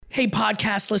Hey,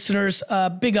 podcast listeners,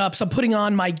 big ups. I'm putting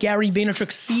on my Gary Vaynerchuk,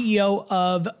 CEO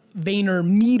of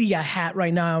VaynerMedia hat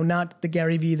right now, not the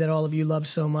Gary V that all of you love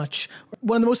so much.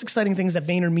 One of the most exciting things that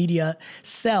VaynerMedia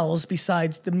sells,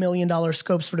 besides the $1 million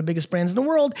scopes for the biggest brands in the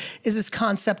world, is this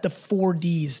concept of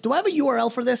 4Ds. Do I have a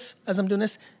URL for this as I'm doing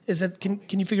this? Can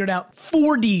you figure it out?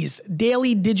 4Ds,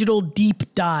 Daily Digital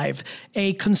Deep Dive,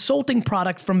 a consulting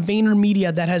product from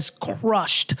VaynerMedia that has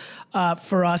crushed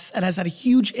for us and has had a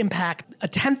huge impact. A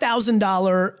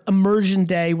 $10,000 immersion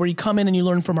day where you come in and you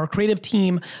learn from our creative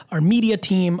team, our media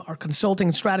team, our consulting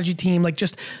and strategy team, like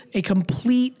just a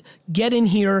complete get in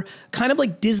here, kind of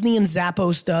like Disney and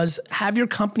Zappos does, have your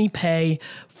company pay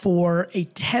for a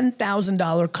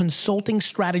 $10,000 consulting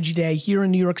strategy day here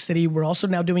in New York City. We're also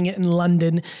now doing it in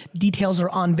London. Details are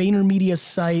on VaynerMedia's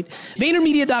site.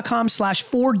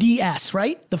 VaynerMedia.com/4DS,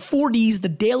 right? The 4Ds, the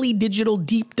Daily Digital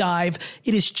Deep Dive.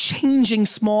 It is changing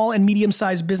small and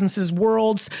medium-sized businesses'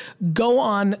 worlds. Go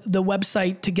on the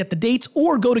website to get the dates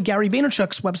or go to Gary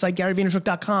Vaynerchuk's website,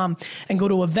 GaryVaynerchuk.com, and go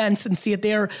to events and see it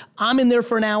there. I'm in there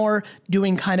for an hour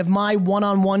doing kind of my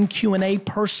one-on-one Q&A,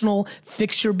 personal,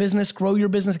 fix your business, grow your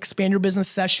business, expand your business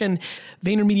session.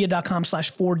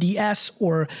 VaynerMedia.com/4DS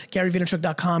or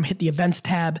GaryVaynerchuk.com. Hit the events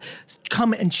tab.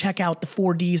 Come and check out the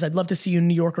 4Ds. I'd love to see you in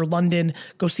New York or London.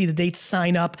 Go see the dates,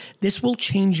 sign up. This will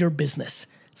change your business.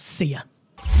 See ya.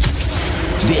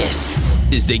 This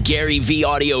is the Gary V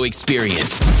audio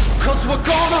experience. 'Cause we're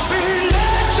gonna be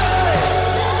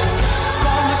legends.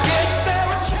 Gonna get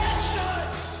their attention.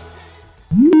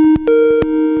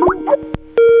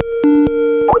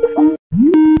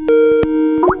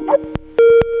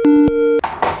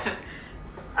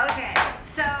 Okay,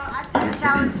 so I took the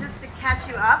challenge just to catch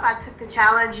you up. I took the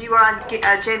challenge. You were on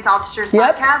James Altucher's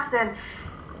podcast, and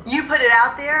you put it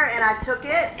out there, and I took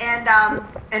it.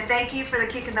 And thank you for the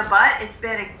kick in the butt. It's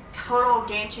been a total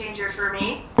game changer for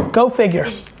me. Go figure.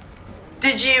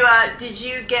 Did you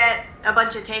get a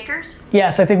bunch of takers?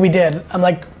 Yes, I think we did. I'm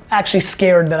like actually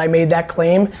scared that I made that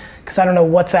claim because I don't know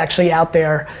what's actually out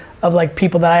there of like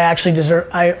people that I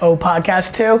owe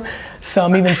podcasts to. So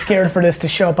I'm even scared for this to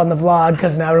show up on the vlog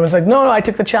because now everyone's like, no, I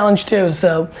took the challenge too.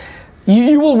 So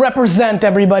you will represent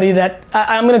everybody that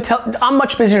I'm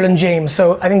much busier than James.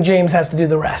 So I think James has to do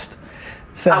the rest.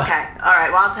 So. Okay, all right,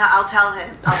 well I'll tell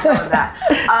him that.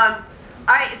 All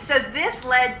right, so this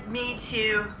led me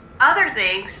to other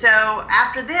things. So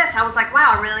after this, I was like,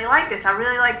 wow, I really like this. I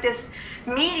really like this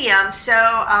medium. So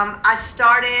I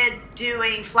started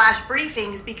doing flash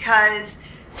briefings because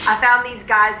I found these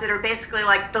guys that are basically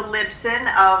like the Libsyn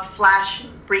of flash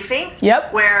briefings.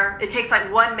 Yep. Where it takes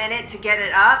like 1 minute to get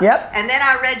it up. Yep. And then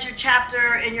I read your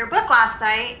chapter in your book last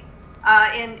night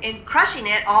in Crushing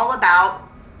It, all about,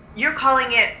 you're calling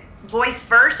it voice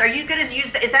first. Are you going to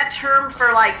use is that term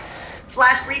for like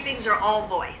flash briefings or all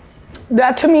voice?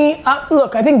 That to me,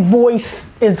 look, I think voice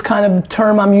is kind of the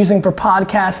term I'm using for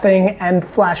podcasting and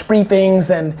flash briefings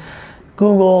and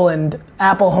Google and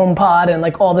Apple HomePod and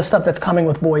like all the stuff that's coming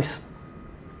with voice.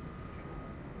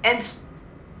 And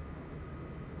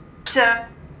so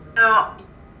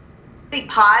the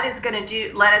pod is going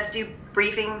to let us do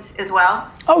briefings as well?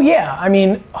 Oh yeah, I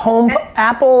mean,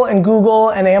 Apple and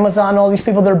Google and Amazon, all these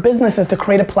people, their business is to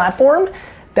create a platform,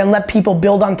 then let people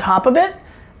build on top of it,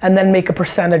 and then make a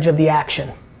percentage of the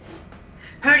action.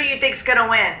 Who do you think's gonna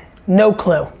win? No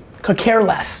clue. Could care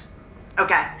less.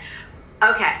 Okay.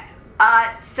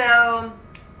 So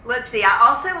let's see. I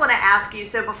also want to ask you.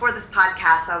 So before this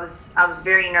podcast, I was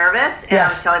very nervous, and yes. I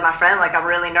was telling my friend like I'm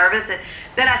really nervous, and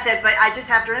then I said, but I just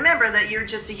have to remember that you're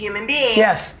just a human being.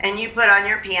 Yes. And you put on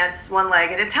your pants one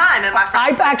leg at a time. And my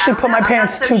friend I've actually put my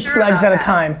pants two legs at a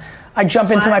time. I jump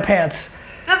into my pants.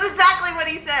 That's exactly what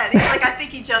he said. He's like, I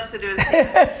think he jumps into his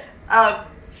pants.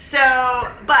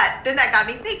 But then that got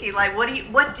me thinking, like,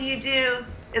 what do you do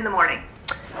in the morning?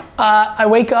 I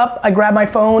wake up, I grab my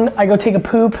phone, I go take a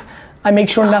poop, I make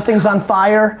sure nothing's on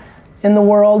fire in the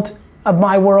world, of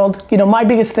my world. You know, my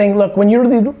biggest thing, look, when you're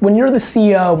the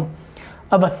CEO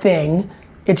of a thing,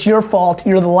 it's your fault,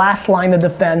 you're the last line of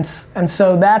defense, and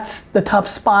so that's the tough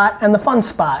spot and the fun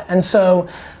spot. And so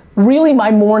really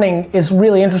my morning is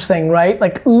really interesting, right?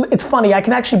 Like, it's funny, I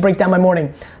can actually break down my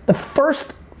morning. The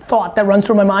first thought that runs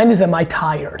through my mind is, am I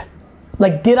tired?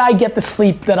 Like, did I get the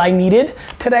sleep that I needed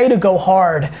today to go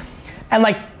hard? And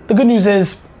like, the good news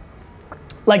is,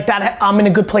 like that, I'm in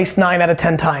a good place 9 out of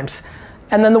 10 times.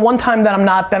 And then the one time that I'm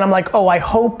not, then I'm like, oh, I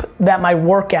hope that my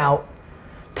workout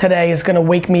today is gonna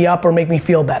wake me up or make me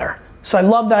feel better. So I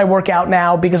love that I work out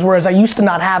now, because whereas I used to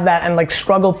not have that and like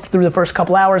struggle through the first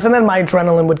couple hours, and then my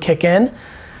adrenaline would kick in.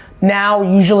 now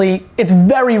usually it's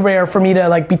very rare for me to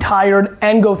like be tired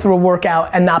and go through a workout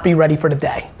and not be ready for the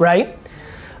day, right?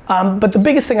 But the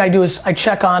biggest thing I do is I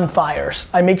check on fires.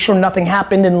 I make sure nothing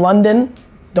happened in London.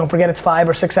 Don't forget it's 5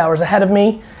 or 6 hours ahead of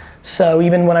me. So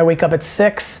even when I wake up at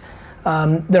 6,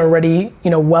 they're already,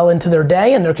 well into their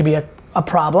day and there could be a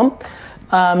problem.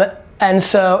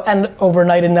 And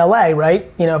overnight in LA, right?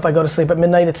 If I go to sleep at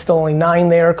midnight, it's still only 9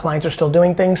 there. Clients are still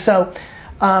doing things. So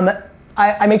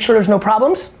I make sure there's no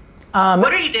problems.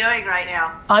 What are you doing right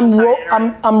now?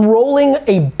 I'm rolling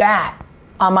a bat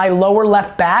on my lower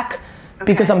left back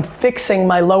because I'm fixing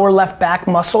my lower left back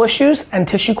muscle issues and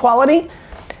tissue quality.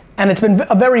 And it's been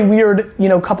a very weird,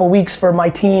 couple weeks for my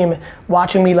team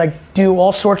watching me like do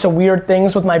all sorts of weird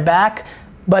things with my back,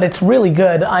 but it's really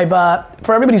good.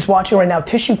 For everybody who's watching right now,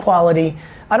 tissue quality,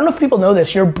 I don't know if people know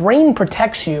this, your brain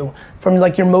protects you from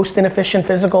like your most inefficient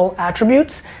physical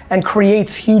attributes and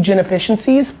creates huge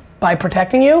inefficiencies by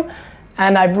protecting you.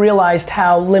 And I've realized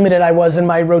how limited I was in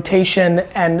my rotation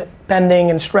and bending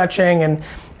and stretching and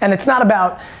it's not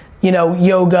about,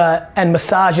 yoga and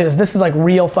massages. This is like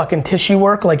real fucking tissue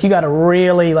work. Like you gotta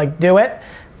really like do it,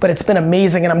 but it's been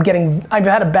amazing and I've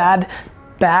had a bad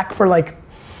back for like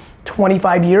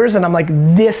 25 years and I'm like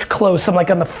this close. I'm like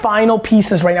on the final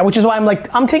pieces right now, which is why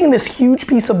I'm taking this huge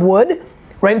piece of wood,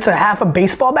 right? It's a half a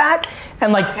baseball bat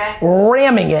and like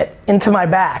ramming it into my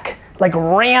back, like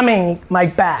ramming my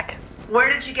back.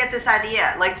 Where did you get this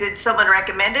idea? Like, did someone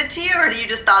recommend it to you, or you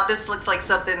just thought this looks like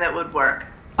something that would work?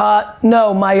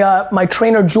 No, my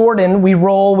trainer Jordan, we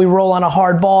roll on a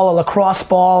hard ball, a lacrosse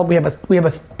ball. We have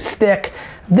a stick.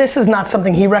 This is not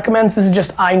something he recommends. This is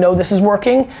just I know this is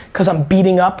working because I'm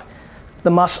beating up the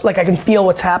muscle. Like I can feel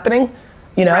what's happening.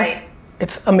 Right.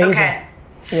 It's amazing. Okay.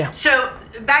 Yeah. So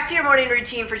back to your morning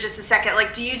routine for just a second.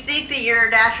 Like, do you think that your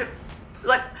natural,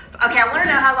 like? Okay, I want to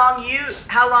know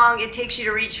how long it takes you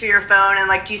to reach for your phone, and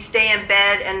like, do you stay in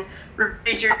bed and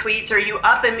read your tweets? Are you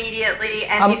up immediately?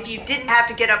 And if you didn't have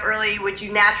to get up early, would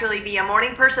you naturally be a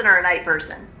morning person or a night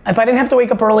person? If I didn't have to wake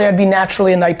up early, I'd be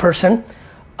naturally a night person.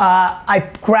 I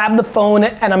grab the phone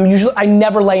and I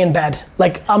never lay in bed.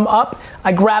 Like I'm up,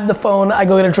 I grab the phone, I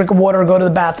go get a drink of water, go to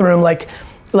the bathroom. Like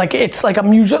it's like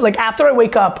I'm usually like after I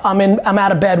wake up, I'm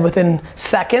out of bed within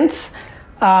seconds.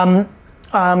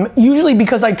 Usually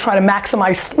because I try to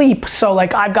maximize sleep, so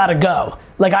like I've got to go.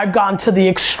 Like I've gone to the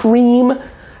extreme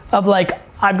of like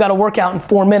I've got to work out in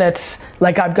 4 minutes.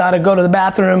 Like I've got to go to the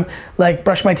bathroom, like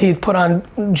brush my teeth, put on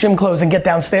gym clothes, and get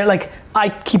downstairs. Like I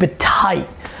keep it tight.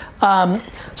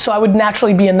 So I would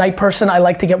naturally be a night person. I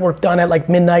like to get work done at like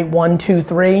midnight, 1, 2,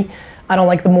 3. I don't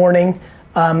like the morning.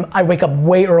 I wake up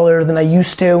way earlier than I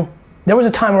used to. There was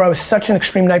a time where I was such an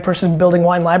extreme night person building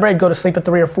Wine Library. I'd go to sleep at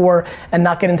 3 or 4 and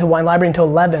not get into Wine Library until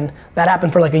 11. That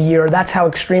happened for like a year. That's how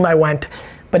extreme I went.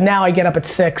 But now I get up at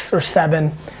 6 or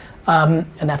 7, and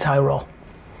that's how I roll.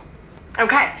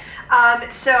 Okay.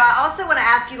 So I also want to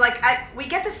ask you, like, we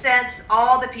get the sense,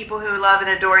 all the people who love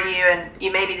and adore you, and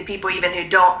you maybe the people even who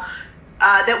don't,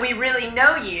 that we really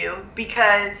know you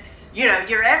because,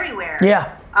 you're everywhere.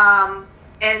 Yeah.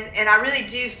 And I really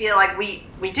do feel like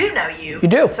we do know you. You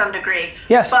do. To some degree.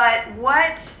 Yes. But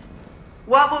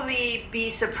what would we be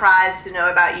surprised to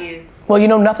know about you? Well, you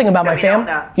know nothing about my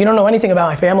family. You don't know anything about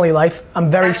my family life.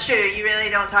 That's true. You really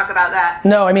don't talk about that.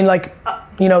 No, I mean like,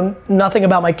 nothing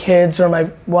about my kids or my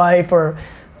wife, or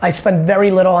I spend very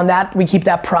little on that. We keep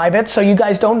that private, so you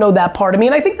guys don't know that part of me.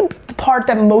 And I think the part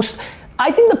that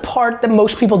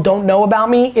most people don't know about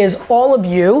me is all of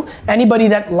you, anybody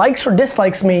that likes or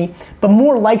dislikes me, but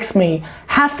more likes me,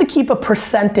 has to keep a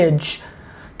percentage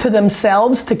to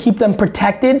themselves to keep them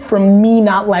protected from me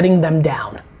not letting them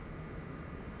down.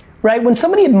 Right? When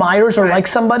somebody admires or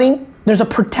likes somebody, there's a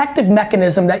protective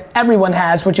mechanism that everyone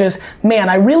has, which is, man,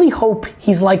 I really hope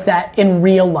he's like that in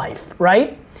real life,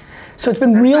 right? So it's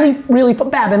been really fun.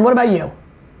 Babin, what about you?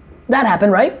 That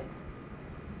happened, right?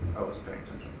 I wasn't paying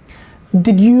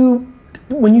attention.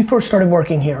 When you first started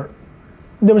working here,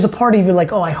 there was a part of you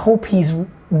like, oh, I hope he's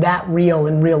that real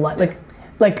in real life.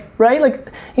 Like, right?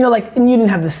 Like, and you didn't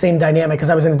have the same dynamic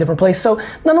because I was in a different place. So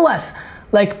nonetheless,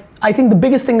 like, I think the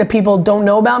biggest thing that people don't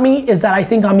know about me is that I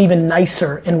think I'm even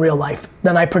nicer in real life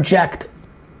than I project.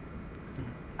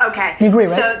 Okay. You agree,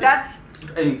 right? So that's...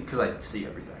 And because I see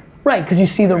everything. Right, because you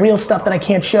see the real stuff that I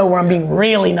can't show where I'm being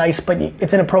really nice, but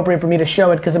it's inappropriate for me to show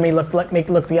it because it may make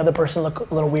the other person look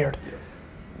a little weird. Yeah.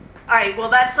 All right, well,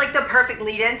 that's like the perfect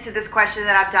lead into this question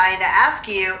that I'm dying to ask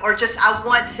you, or just I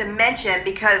want to mention,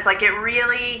 because like it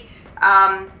really...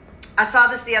 I saw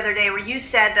this the other day where you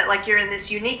said that like you're in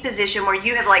this unique position where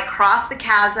you have like crossed the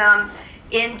chasm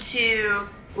into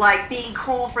like being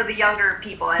cool for the younger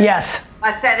people. And Yes.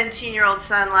 my 17-year-old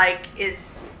son like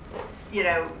is, you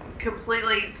know,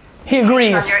 completely. He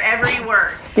agrees. On your every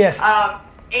word. Yes.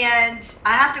 And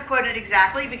I have to quote it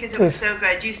exactly because it was so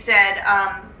good. You said,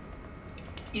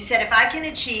 if I can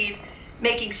achieve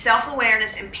making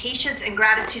self-awareness and patience and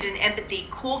gratitude and empathy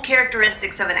cool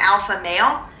characteristics of an alpha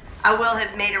male, I will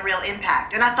have made a real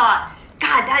impact. And I thought,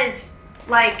 God, that is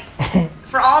like,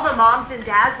 for all the moms and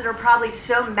dads that are probably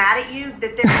so mad at you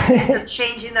that their kids are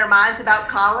changing their minds about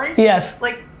college. Yes.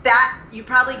 Like that, you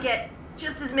probably get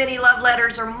just as many love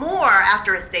letters or more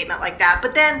after a statement like that.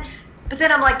 But then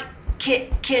I'm like,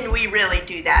 can we really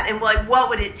do that? And like, what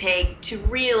would it take to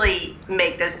really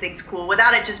make those things cool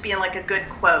without it just being like a good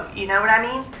quote? You know what I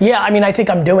mean? Yeah, I mean, I think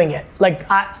I'm doing it. Like,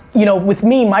 with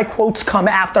me, my quotes come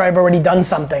after I've already done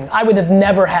something. I would have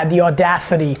never had the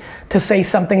audacity to say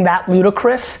something that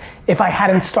ludicrous if I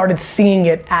hadn't started seeing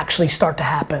it actually start to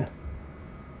happen.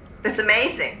 It's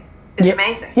amazing. It's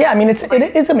amazing. Yeah, I mean,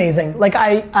 it is amazing. Like,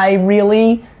 I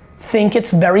really think it's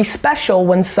very special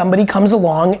when somebody comes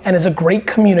along and is a great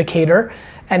communicator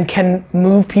and can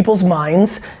move people's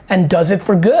minds and does it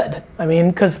for good. I mean,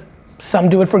 because some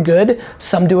do it for good,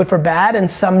 some do it for bad, and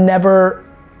some never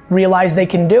realize they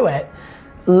can do it.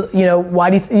 You know,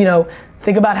 why do you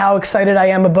think about how excited I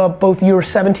am about both your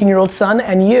 17-year-old son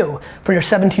and you. For your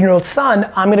 17-year-old son,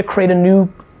 I'm gonna create a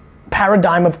new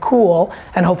paradigm of cool,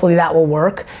 and hopefully that will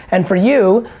work. And for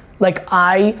you, like,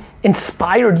 I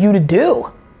inspired you to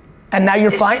do. And now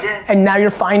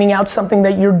you're finding out something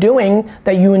that you're doing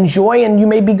that you enjoy and you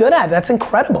may be good at. That's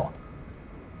incredible.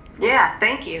 Yeah,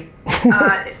 thank you.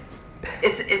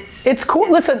 It's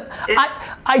cool. Listen,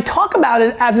 I talk about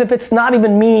it as if it's not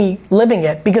even me living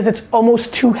it because it's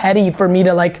almost too heady for me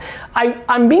to like.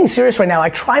 I'm being serious right now. I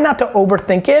try not to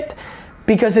overthink it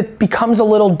because it becomes a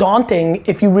little daunting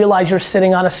if you realize you're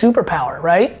sitting on a superpower,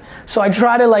 right? So I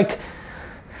try to like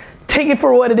take it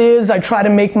for what it is. I try to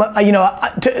make my,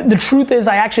 the truth is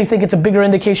I actually think it's a bigger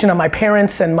indication on my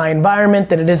parents and my environment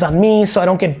than it is on me, so I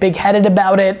don't get big-headed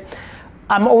about it.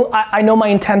 I know my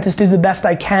intent is to do the best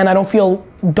I can. I don't feel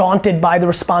daunted by the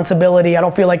responsibility. I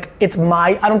don't feel like I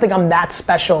don't think I'm that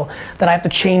special that I have to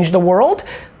change the world,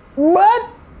 but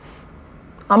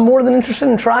I'm more than interested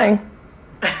in trying.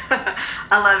 I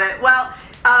love it. Well,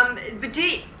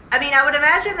 but I would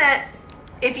imagine that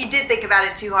if you did think about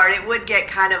it too hard, it would get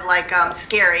kind of like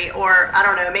scary, or I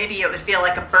don't know, maybe it would feel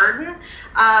like a burden.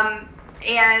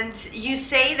 And you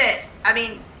say that,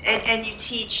 and you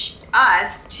teach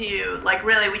us to like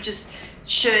really, we just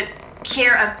should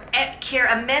care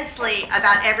immensely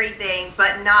about everything,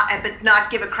 but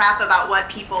not give a crap about what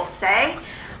people say.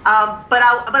 But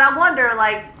I wonder,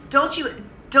 like, don't you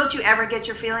ever get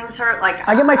your feelings hurt? Like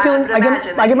I get my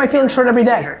feelings hurt every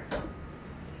day.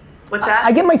 What's that?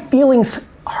 I get my feelings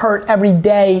hurt every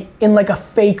day in like a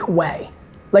fake way.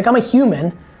 Like, I'm a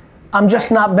human. I'm just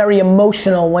not very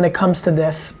emotional when it comes to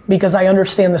this because I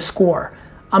understand the score.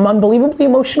 I'm unbelievably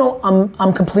emotional.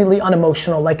 I'm completely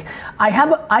unemotional. Like,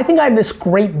 I think I have this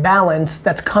great balance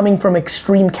that's coming from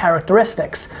extreme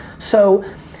characteristics. So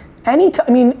there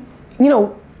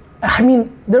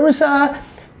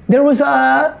was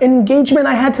a engagement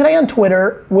I had today on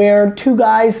Twitter where two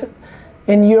guys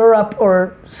in Europe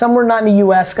or somewhere not in the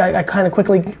US, I kind of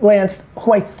quickly glanced,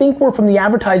 who I think were from the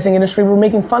advertising industry, were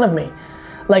making fun of me.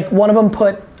 Like, one of them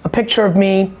put a picture of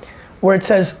me where it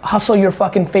says, "Hustle your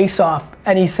fucking face off."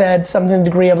 And he said something to the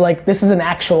degree of like, this is an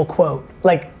actual quote.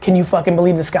 Like, can you fucking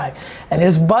believe this guy? And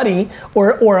his buddy,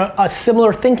 or a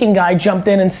similar thinking guy jumped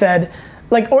in and said,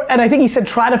 and I think he said,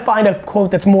 try to find a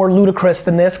quote that's more ludicrous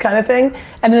than this kind of thing.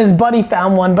 And then his buddy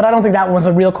found one, but I don't think that one was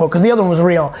a real quote, because the other one was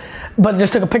real. But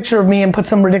just took a picture of me and put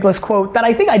some ridiculous quote that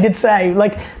I think I did say.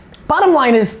 Like, bottom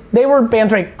line is, they were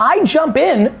bantering. I jump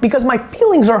in because my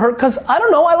feelings are hurt, because I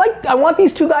don't know, I want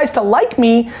these two guys to like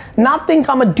me, not think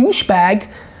I'm a douchebag.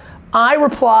 I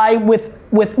reply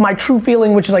with my true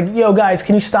feeling, which is like, yo guys,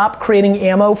 can you stop creating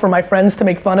ammo for my friends to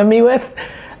make fun of me with?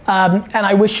 And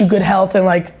I wish you good health, and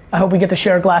like, I hope we get to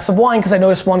share a glass of wine, because I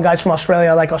noticed one guy's from Australia.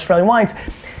 I like Australian wines.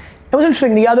 It was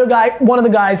interesting. The other guy, one of the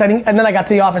guys, and then I got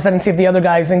to the office. I didn't see if the other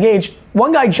guys engaged.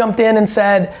 One guy jumped in and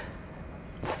said,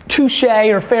 touche,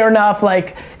 or fair enough.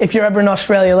 Like, if you're ever in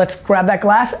Australia, let's grab that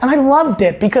glass. And I loved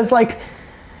it, because like,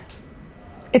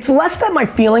 it's less that my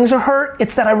feelings are hurt.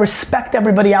 It's that I respect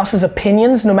everybody else's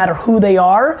opinions, no matter who they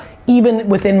are, even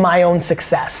within my own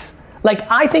success. Like,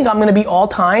 I think I'm gonna be all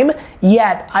time,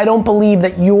 yet I don't believe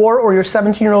that your or your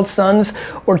 17-year-old son's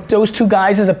or those two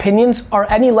guys' opinions are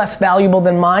any less valuable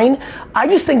than mine. I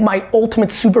just think my ultimate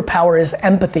superpower is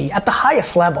empathy at the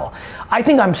highest level. I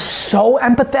think I'm so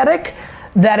empathetic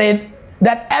that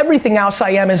that everything else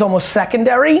I am is almost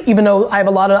secondary, even though I have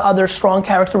a lot of other strong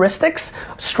characteristics,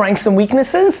 strengths and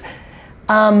weaknesses.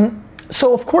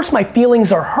 So of course my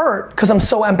feelings are hurt because I'm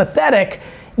so empathetic,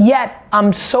 yet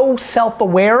I'm so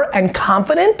self-aware and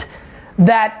confident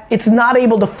that it's not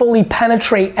able to fully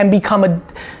penetrate and become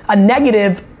a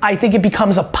negative. I think it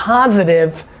becomes a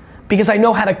positive because I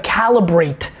know how to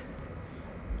calibrate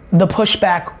the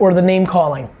pushback or the name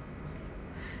calling.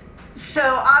 So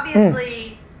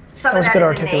obviously some of that good is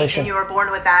articulation. innate and you were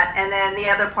born with that, and then the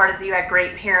other part is you had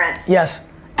great parents. Yes,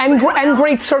 and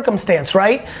great circumstance,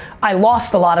 right? I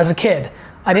lost a lot as a kid.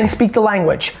 I didn't speak the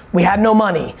language. We had no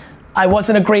money. I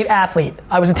wasn't a great athlete.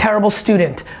 I was a terrible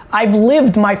student. I've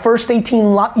lived my first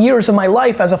 18 years of my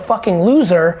life as a fucking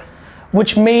loser,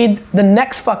 which made the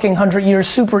next fucking 100 years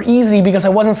super easy because I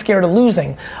wasn't scared of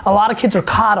losing. A lot of kids are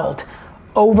coddled,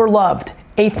 overloved,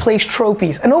 8th place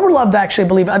trophies. And overloved, actually, I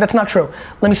believe, that's not true.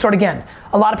 Let me start again.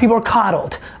 A lot of people are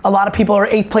coddled. A lot of people are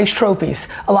 8th place trophies.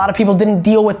 A lot of people didn't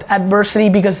deal with adversity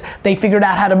because they figured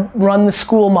out how to run the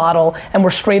school model and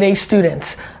were straight A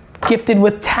students, gifted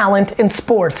with talent in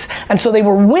sports. And so they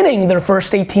were winning their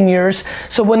first 18 years.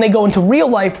 So when they go into real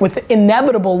life with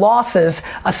inevitable losses,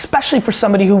 especially for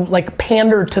somebody who like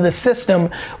pandered to the system,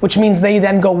 which means they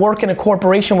then go work in a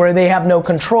corporation where they have no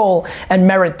control and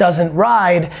merit doesn't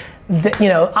ride,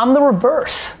 I'm the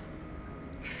reverse.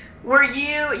 Were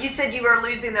you said you were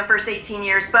losing the first 18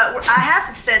 years, but I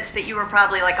have the sense that you were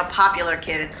probably like a popular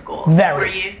kid at school. Very. Were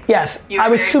you? Yes, You were I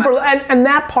was very super, popular. and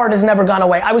that part has never gone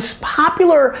away. I was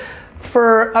popular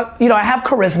for, I have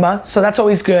charisma, so that's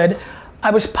always good. I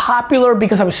was popular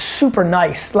because I was super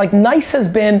nice. Like nice has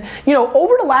been,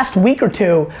 over the last week or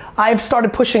two, I've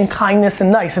started pushing kindness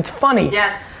and nice. It's funny.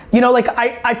 Yes.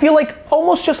 I feel like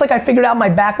almost just like I figured out my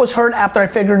back was hurt after I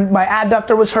figured my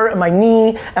adductor was hurt and my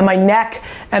knee and my neck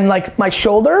and like my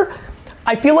shoulder.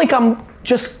 I feel like I'm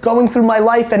just going through my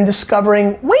life and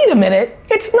discovering, wait a minute,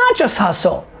 it's not just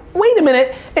hustle. Wait a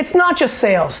minute, it's not just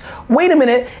sales. Wait a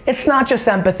minute, it's not just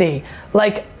empathy.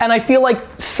 And I feel like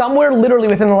somewhere literally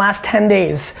within the last 10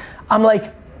 days, I'm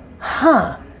like,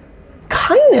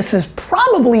 kindness is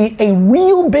probably a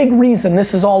real big reason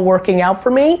this is all working out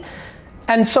for me.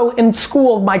 And so in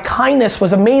school, my kindness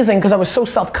was amazing because I was so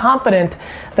self-confident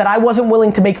that I wasn't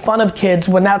willing to make fun of kids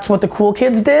when that's what the cool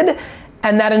kids did.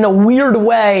 And that in a weird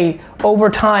way, over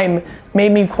time,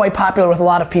 made me quite popular with a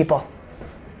lot of people.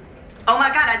 Oh my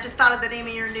God, I just thought of the name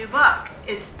of your new book.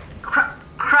 It's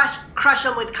Crush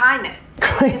Them with Kindness.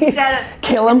 Instead of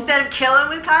Kill 'em? Instead of kill 'em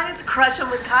with kindness, crush them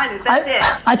with kindness. That's it.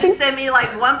 I think, just send me like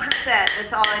 1%.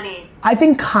 That's all I need. I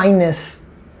think kindness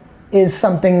is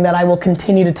something that I will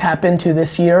continue to tap into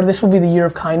this year. This will be the year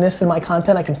of kindness in my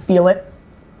content. I can feel it.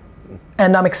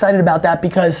 And I'm excited about that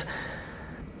because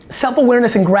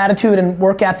self-awareness and gratitude and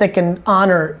work ethic and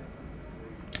honor,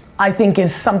 I think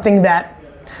is something that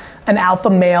an alpha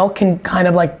male can kind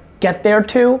of like get there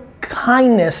to.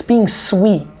 Kindness, being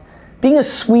sweet, being a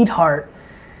sweetheart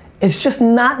is just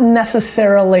not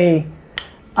necessarily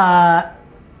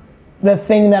the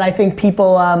thing that I think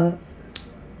people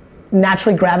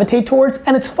naturally gravitate towards.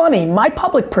 And it's funny, my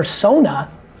public persona,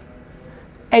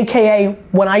 AKA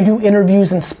when I do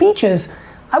interviews and speeches,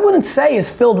 I wouldn't say is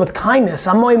filled with kindness.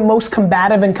 I'm my most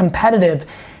combative and competitive.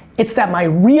 It's that my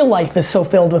real life is so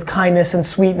filled with kindness and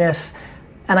sweetness.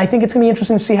 And I think it's gonna be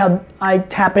interesting to see how I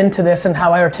tap into this and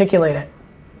how I articulate it.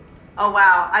 Oh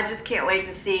wow, I just can't wait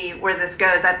to see where this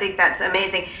goes. I think that's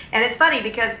amazing. And it's funny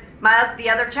because the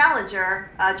other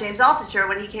challenger, James Altucher,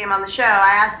 when he came on the show,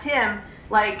 I asked him,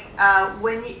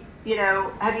 when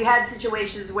have you had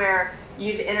situations where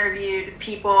you've interviewed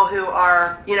people who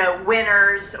are,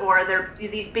 winners, or they're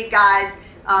these big guys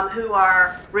who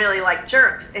are really like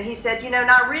jerks? And he said,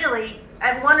 not really.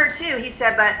 And one or two, he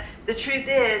said, but the truth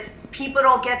is, people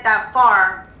don't get that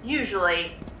far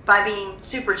usually by being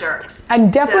super jerks.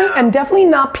 And definitely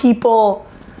not people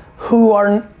who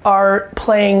are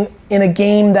playing in a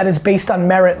game that is based on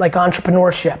merit, like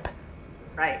entrepreneurship.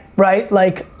 Right?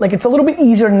 Like it's a little bit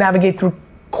easier to navigate through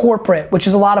corporate, which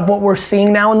is a lot of what we're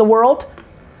seeing now in the world,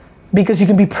 because you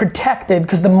can be protected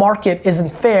because the market isn't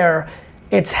fair.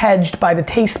 It's hedged by the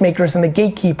tastemakers and the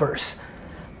gatekeepers.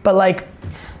 But like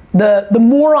the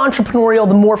more entrepreneurial,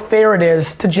 the more fair it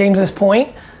is, to James's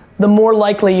point, the more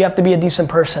likely you have to be a decent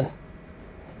person.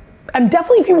 And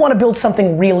definitely if you want to build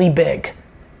something really big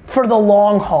for the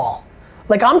long haul.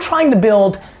 Like I'm trying to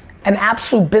build an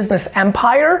absolute business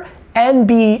empire and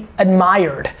be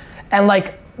admired. And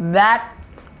like that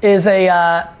is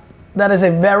a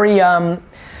very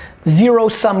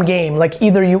zero-sum game. Like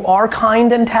either you are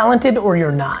kind and talented or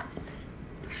you're not.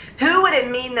 Who would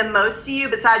it mean the most to you,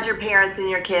 besides your parents and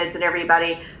your kids and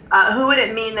everybody, who would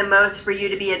it mean the most for you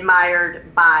to be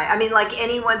admired by? I mean, like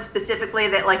anyone specifically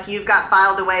that like you've got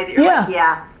filed away that you're like,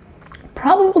 yeah.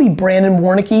 Probably Brandon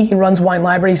Warnicki. He runs Wine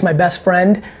Library. He's my best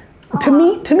friend. To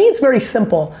me, it's very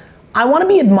simple. I want to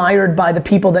be admired by the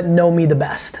people that know me the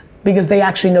best because they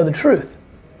actually know the truth.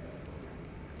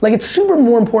 Like it's super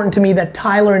more important to me that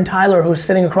Tyler, who's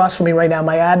sitting across from me right now,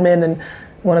 my admin and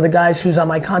one of the guys who's on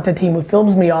my content team who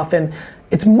films me often,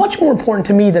 it's much more important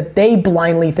to me that they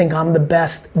blindly think I'm the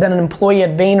best than an employee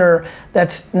at Vayner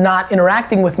that's not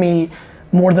interacting with me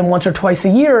more than once or twice a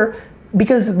year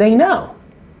because they know.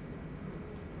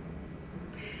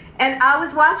 And I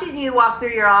was watching you walk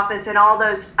through your office and all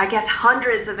those, I guess,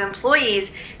 hundreds of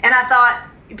employees, and I thought,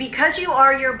 because you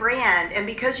are your brand and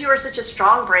because you are such a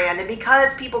strong brand and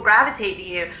because people gravitate to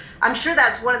you, I'm sure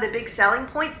that's one of the big selling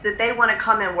points that they want to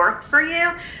come and work for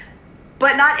you.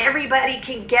 But not everybody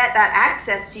can get that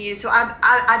access to you. So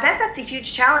I bet that's a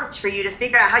huge challenge for you to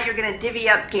figure out how you're going to divvy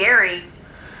up Gary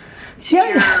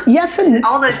to yes and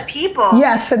all those people.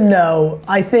 Yes and no.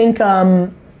 I think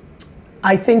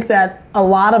that a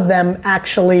lot of them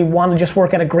actually want to just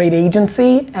work at a great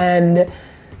agency and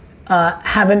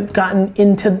haven't gotten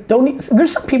into,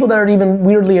 there's some people that are even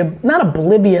weirdly, not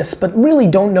oblivious, but really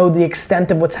don't know the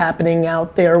extent of what's happening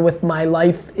out there with my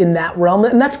life in that realm.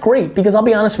 And that's great because I'll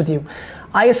be honest with you,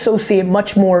 I associate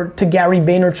much more to Gary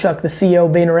Vaynerchuk, the CEO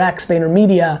of VaynerX,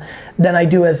 VaynerMedia, than I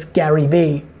do as Gary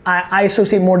V. I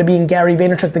associate more to being Gary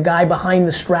Vaynerchuk, the guy behind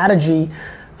the strategy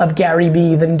of Gary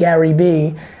V than Gary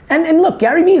V. And look,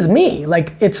 Gary V is me.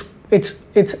 Like it's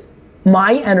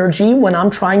my energy when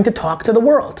I'm trying to talk to the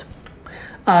world.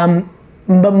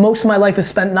 But most of my life is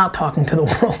spent not talking to the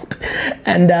world.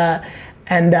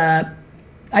 and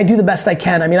I do the best I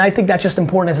can. I mean, I think that's just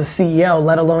important as a CEO,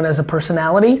 let alone as a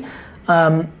personality.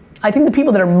 I think the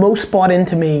people that are most bought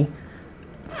into me,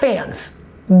 fans,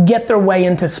 get their way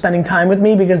into spending time with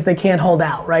me because they can't hold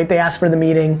out, right? They ask for the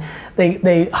meeting,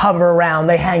 they hover around,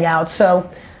 they hang out. So,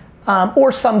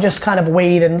 or some just kind of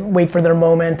wait for their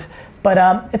moment.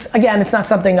 But it's not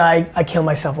something I kill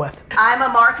myself with. I'm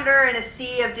a marketer in a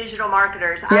sea of digital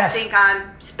marketers. Yes. I think I'm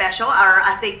special, or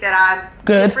I think that I'm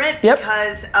different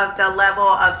because of the level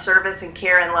of service and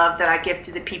care and love that I give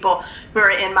to the people who are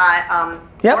in my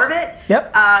orbit.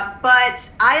 Yep.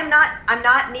 But I'm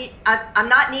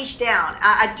not niche down.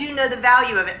 I do know the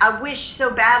value of it. I wish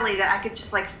so badly that I could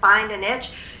just like find a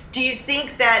niche. Do you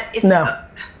think that it's no?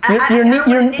 I don't want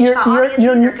to niche my audience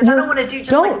either because I don't want to do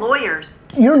just like lawyers.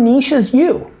 Your niche is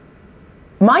you.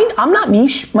 I'm not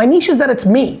niche. My niche is that it's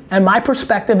me and my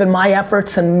perspective and my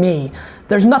efforts and me.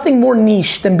 There's nothing more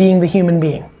niche than being the human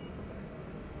being.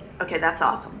 Okay, that's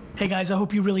awesome. Hey guys, I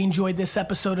hope you really enjoyed this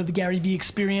episode of the Gary V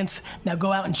Experience. Now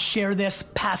go out and share this,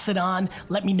 pass it on,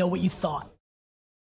 let me know what you thought.